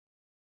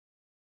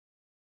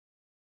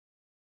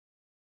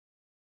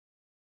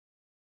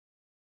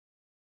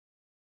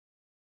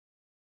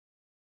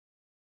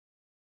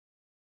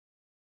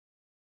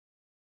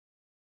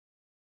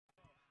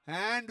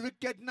And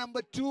wicket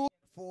number 2.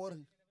 4.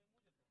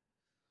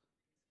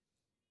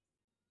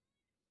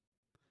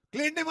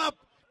 Cleaned him up.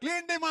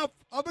 Cleaned him up.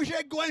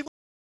 Abhishek going.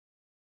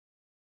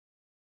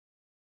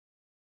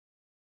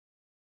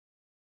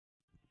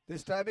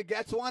 This time he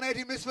gets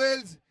 180.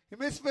 Misfields. He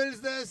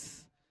misfields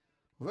this.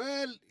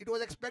 Well, it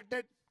was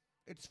expected.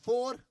 It's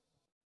 4.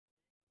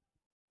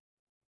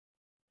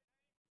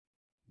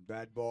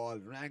 Bad ball.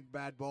 Ranked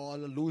bad ball.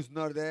 A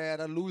loosener there.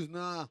 A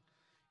loosener.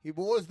 He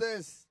bowls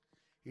this.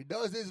 He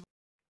does this.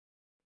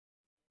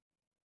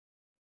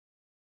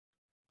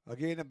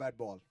 Again a bad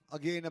ball.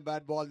 Again a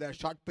bad ball there.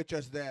 Short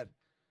pitches there.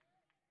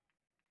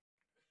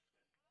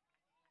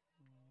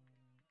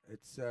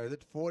 It's is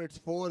it 4? It's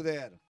 4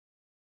 there.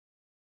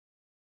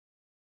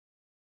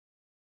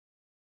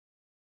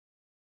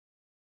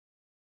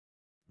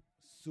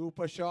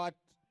 Super shot.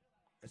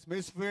 It's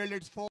misfield.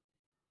 It's 4.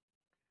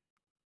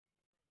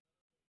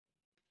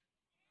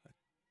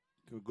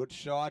 Good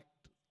shot.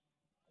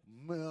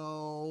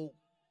 No.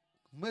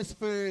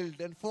 Misfield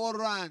and 4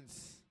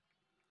 runs.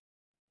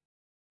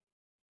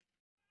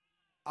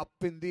 Up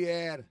in the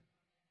air.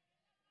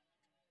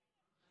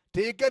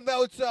 Taken by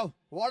Utsav.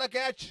 What a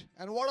catch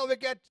and what a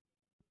wicket.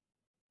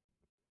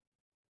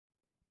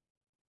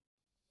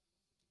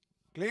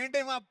 Cleaned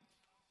him up.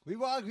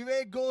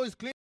 Vivek goes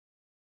clean.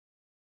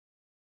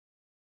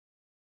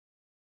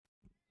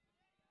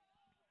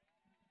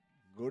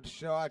 Good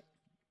shot.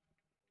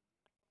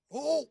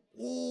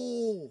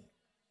 Oh.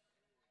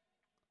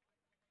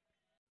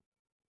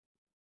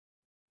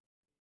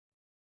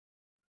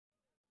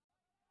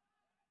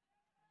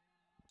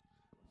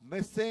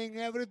 Missing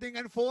everything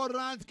and 4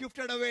 runs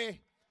gifted away.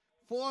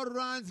 4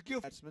 runs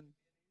gifted. Batsman.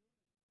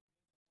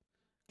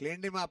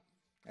 Cleaned him up.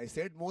 I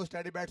said most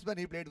steady batsman,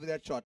 he played with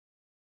that shot.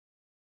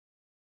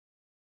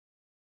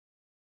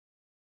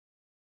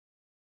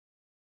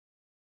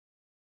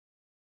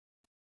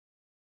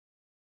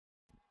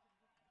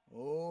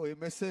 Oh, he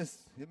misses.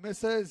 He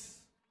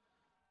misses.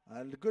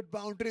 A good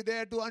boundary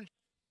there to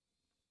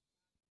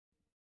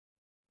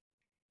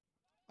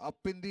up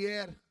in the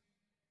air.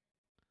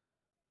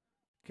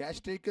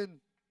 Catch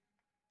taken.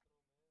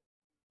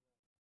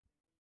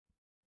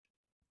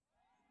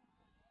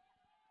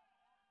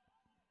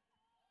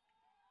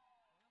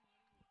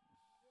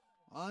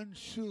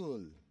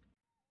 Anshul.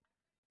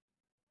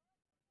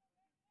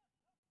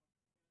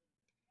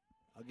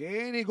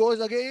 Again he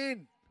goes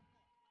again.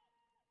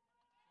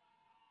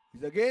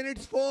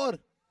 It's 4.